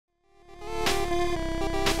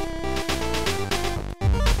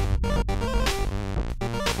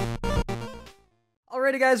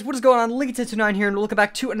Alrighty guys, what is going on? Linky29 here, and welcome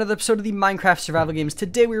back to another episode of the Minecraft survival games.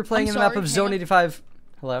 Today we were playing in the map of Zone 85.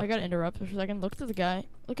 Hello? I gotta interrupt for a second. Look at the guy.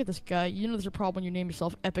 Look at this guy. You know there's a problem when you name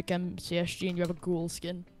yourself Epic MCSG and you have a ghoul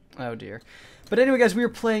skin. Oh dear. But anyway guys, we were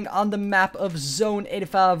playing on the map of Zone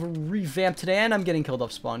 85 revamped today, and I'm getting killed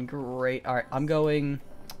off spawn. Great. Alright, I'm going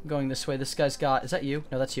this way. This guy's got... Is that you?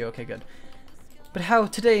 No, that's you. Okay, good. But how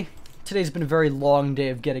Today's been a very long day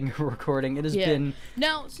of getting a recording. It has been...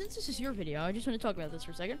 Now, since this is your video, I just want to talk about this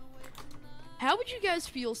for a second. How would you guys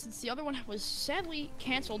feel since the other one was sadly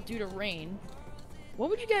canceled due to rain? What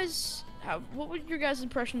would you guys... what would your guys'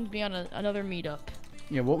 impressions be on another meetup?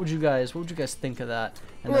 Yeah, what would you guys think of that?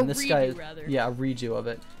 And or then this guy... rather. Yeah, a redo of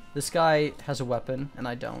it. This guy has a weapon, and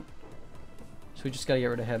I don't. So we just gotta get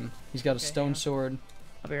rid of him. He's got a stone sword.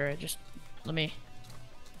 I'll be right. Just let me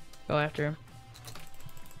go after him.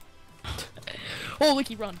 Oh,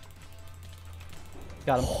 Linky, run!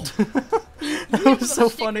 Got him. That was so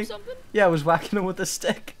funny. Yeah, I was whacking him with a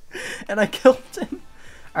stick, and I killed him.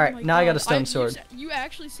 Alright, now I got a stone sword. You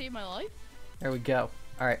actually saved my life? There we go.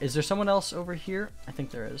 Alright, is there someone else over here? I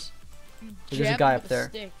think there is. There's a guy up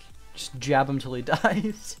there. Just jab him till he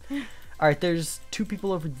dies. Alright, there's two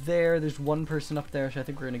people over there. There's one person up there, so I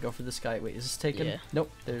think we're gonna go for this guy. Wait, is this taken? Yeah.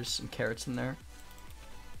 Nope, there's some carrots in there.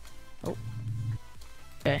 Oh.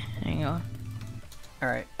 Okay, hang on.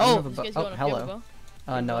 Alright. Oh, hello.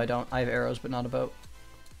 No, I don't. I have arrows, but not a boat.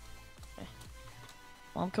 Okay.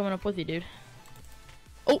 Well, I'm coming up with you, dude.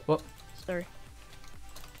 Oh! Whoop. Sorry.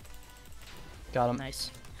 Got him. Nice.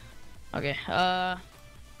 Okay, Alright,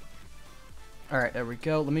 there we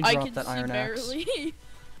go. Let me drop that iron axe.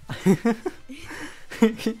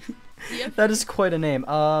 That is quite a name.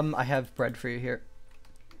 I have bread for you here.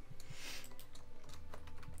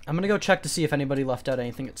 I'm gonna go check to see if anybody left out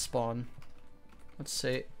anything at spawn. Let's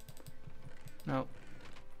see. Nope.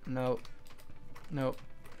 Nope. Nope.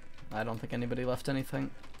 I don't think anybody left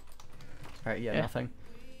anything. Alright, yeah, nothing.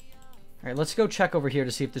 Alright, let's go check over here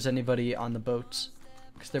to see if there's anybody on the boats.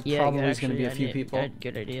 Because there probably is going to be a few people.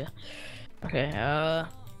 Good idea. Okay,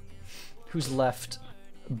 Who's left?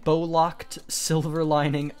 Bowlocked, Silver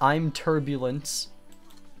Lining, I'm Turbulence.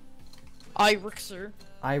 Irixer.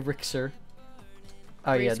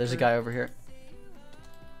 Oh yeah, there's a guy over here.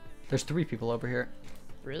 There's 3 people over here.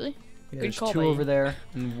 Really? Yeah, there's 2 over there,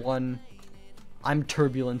 and 1... I'm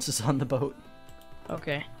Turbulence is on the boat.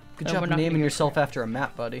 Okay. Good job naming yourself after a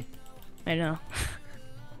map, buddy. I know.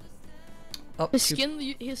 Oh, his skin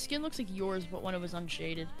looks like yours, but when it was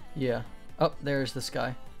unshaded. Yeah. Oh, there's this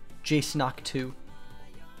guy. JSnock2.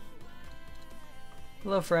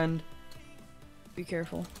 Hello, friend. Be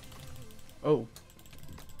careful. Oh.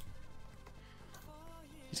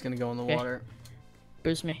 He's gonna go in the water.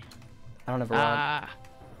 Boost me. I don't have a rod.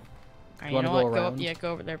 You know what? Go up. Yeah,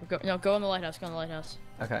 go over there. Go in the lighthouse. Go in the lighthouse.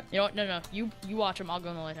 Okay. You know what? No. You watch him. I'll go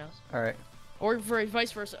in the lighthouse. All right. Or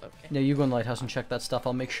vice versa. Okay. Yeah, you go in the lighthouse and check that stuff.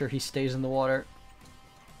 I'll make sure he stays in the water.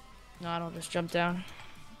 No, I don't just jump down.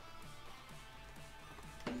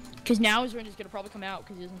 Because now his range is gonna probably come out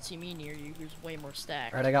because he doesn't see me near you. There's way more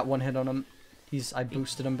stacked. All right, I got 1 hit on him. I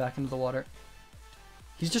boosted him back into the water.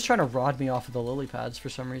 He's just trying to rod me off of the lily pads for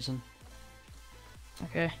some reason.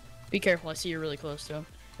 Okay. Be careful. I see you're really close to him.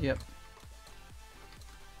 Yep.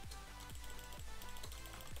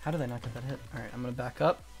 How did I not get that hit? All right, I'm gonna back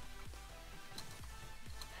up.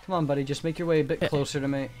 Come on, buddy. Just make your way a bit closer to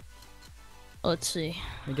me. Let's see.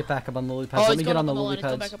 Let me get back up on the lily pads. Let me get on the lily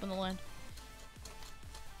pads. Back up on the land.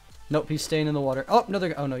 Nope, he's staying in the water. Oh, no,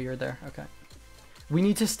 oh no, you're there. Okay. We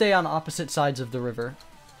need to stay on opposite sides of the river.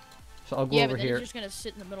 So I'll go over here. Yeah, but he's just gonna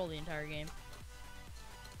sit in the middle of the entire game.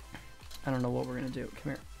 I don't know what we're gonna do.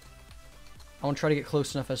 Come here. I want to try to get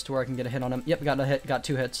close enough as to where I can get a hit on him. Yep, got a hit. Got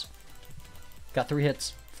 2 hits. Got 3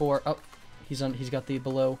 hits. 4. Oh, he's got the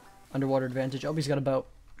below underwater advantage. Oh, he's got a bow.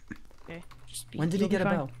 Okay. When did he get a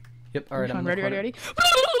bow? Yep. All right, I'm ready. Yeah,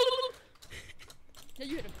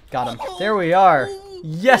 you hit him. Got him. There we are.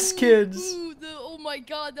 Yes, kids. Oh my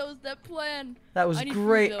God, that was that plan. That was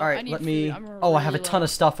great. All right, let me. Oh, I have a ton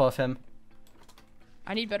of stuff off him.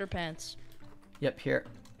 I need better pants. Yep, here.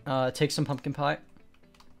 Take some pumpkin pie.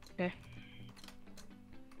 Okay.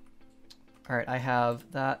 All right, I have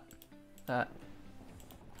that. All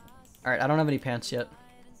right, I don't have any pants yet.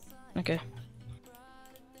 Okay.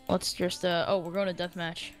 Let's just oh, we're going to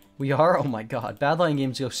deathmatch. We are? Oh my God, Badlion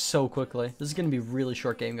games go so quickly. This is gonna be a really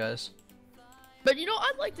short game, guys. But you know,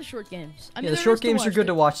 I like the short games. I mean, yeah, the short games are good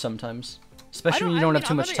to watch sometimes, especially when you don't have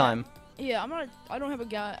too much time. Yeah, I'm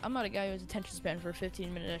not a guy who has attention span for a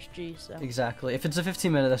 15-minute SG. So. Exactly. If it's a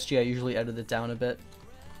 15-minute SG, I usually edit it down a bit.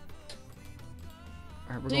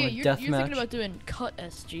 Alright, we're So going yeah, to you're deathmatch. thinking about doing cut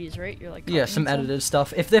SGs, right? You're like Yeah, some cutting edited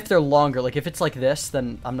stuff. If they're longer, like if it's like this,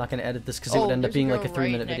 then I'm not gonna edit this because it would end up there's being like girl a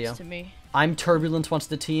 3-minute right video. next to me. I'm Turbulence wants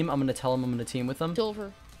to team. I'm gonna tell him I'm gonna team with him.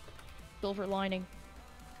 Silver lining.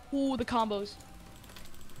 Ooh, the combos.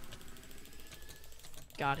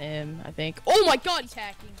 Got him, I think. Oh my god, he's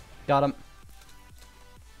hacking. Got him.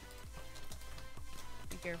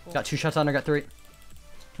 Be careful. Got 2 shots on her. Got 3.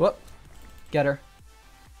 Whoop. Get her.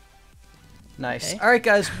 Nice. Okay. Alright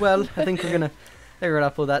guys, well, I think we're gonna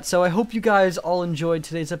upload that. So I hope you guys all enjoyed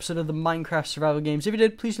today's episode of the Minecraft Survival Games. If you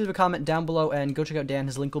did, please leave a comment down below and go check out Dan.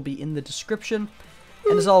 His link will be in the description.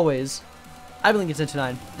 And as always, I've been Linky 9,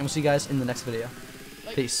 and we'll see you guys in the next video.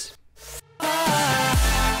 Bye. Peace.